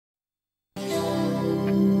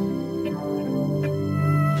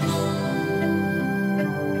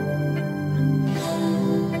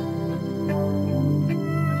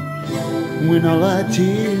when all our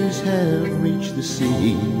tears have reached the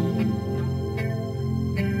sea.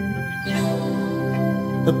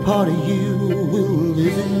 A part of you will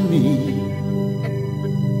live in me,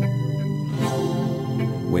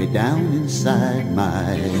 way down inside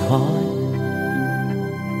my heart.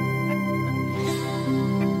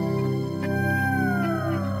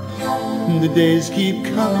 The days keep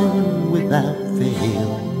coming without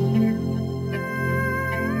fail,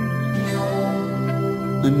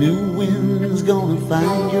 a new wind's gonna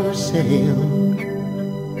find your sail,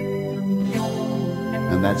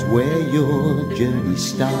 and that's where your journey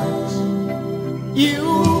starts.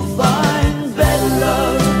 You'll find better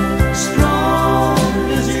love, strong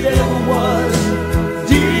as it ever was,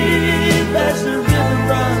 deep as the river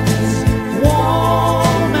runs,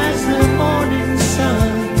 warm as the morning sun.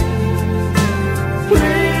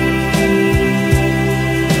 Please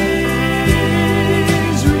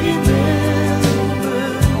remember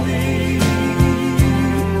me.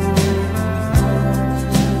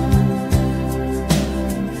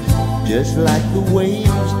 Just like the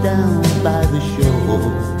waves down by the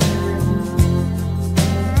shore,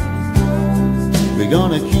 we're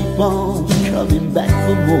gonna keep on coming back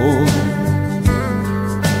for more,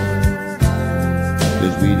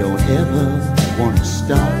 'cause we don't ever want to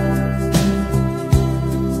stop.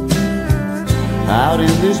 Out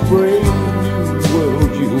in this brave new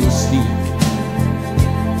world you'll seek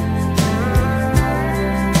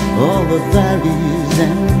all the valleys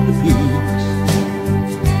and the peaks,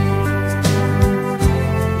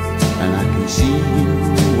 and I can see you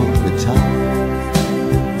on the top.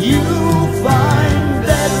 You'll find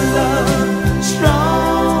that love,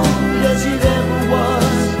 strong as it ever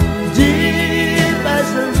was, deep as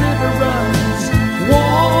the river runs,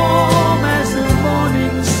 warm as the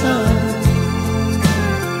morning sun.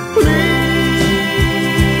 Please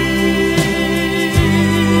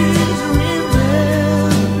remember me.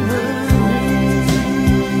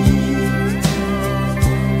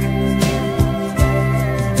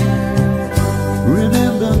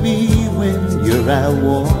 Remember me when you're out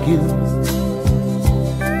walking,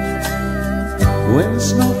 when the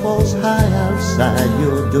snow falls high outside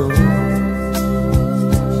your door,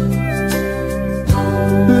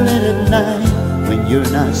 late at night when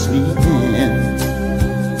you're not sleeping,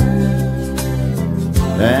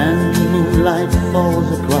 and moonlight falls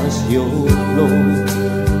across your floor,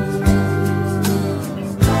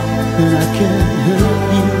 and I can't help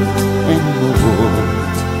you anymore.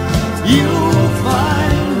 You'll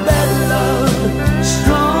find better love,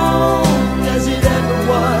 strong as it ever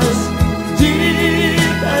was,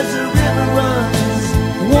 deep as the river runs,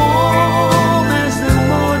 warm as the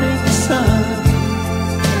morning sun.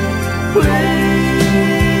 Please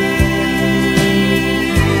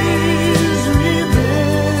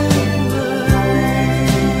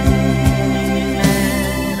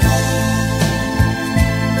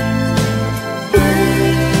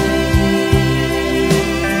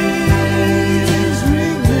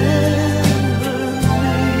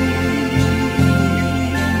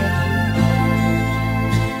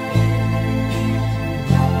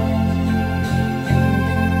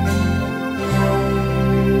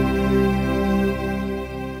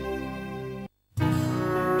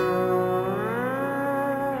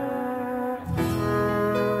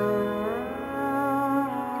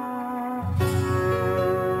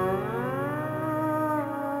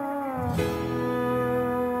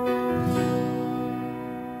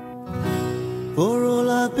for all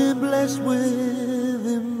I've been blessed with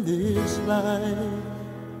in this life,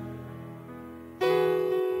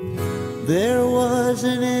 there was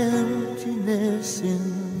an emptiness in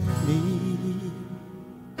me.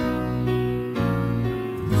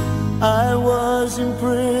 I was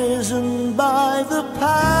imprisoned by the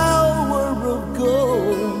power of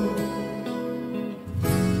gold.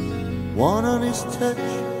 One honest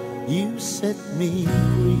touch, you set me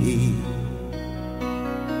free.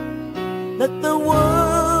 Let the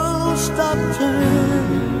world stop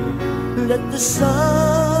turning, let the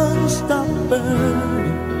sun stop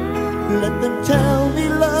burning, let them tell me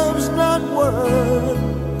love's not worth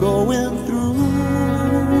going through.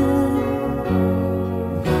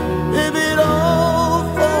 If it all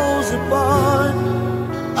falls apart,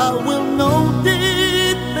 I will know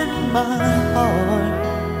deep in my heart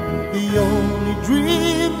the only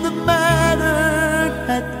dream that mattered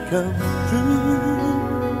had come true.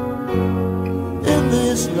 In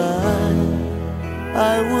this life,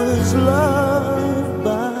 I was loved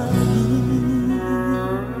by you.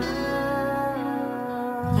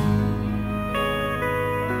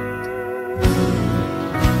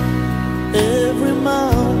 Every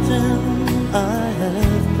mountain I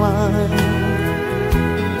have climbed,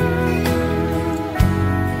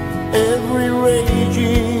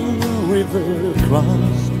 never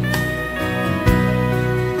crossed.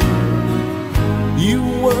 You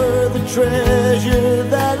were the treasure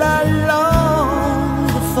that I longed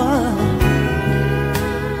to find.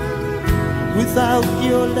 Without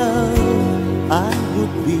your love, I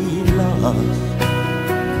would be lost.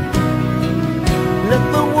 Let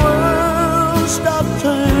the world stop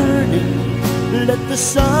turning, let the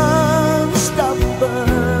sun stop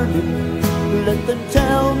burning. Let them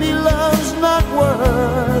tell me love's not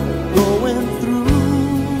worth going through.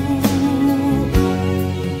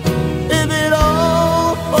 If it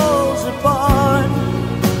all falls apart,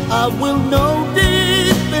 I will know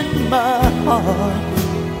deep in my heart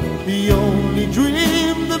the only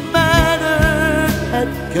dream that mattered had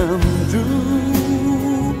come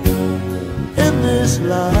true. In this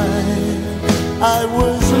life, I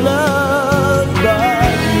was loved by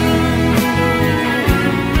you.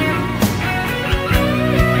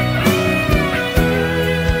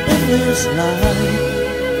 In this life,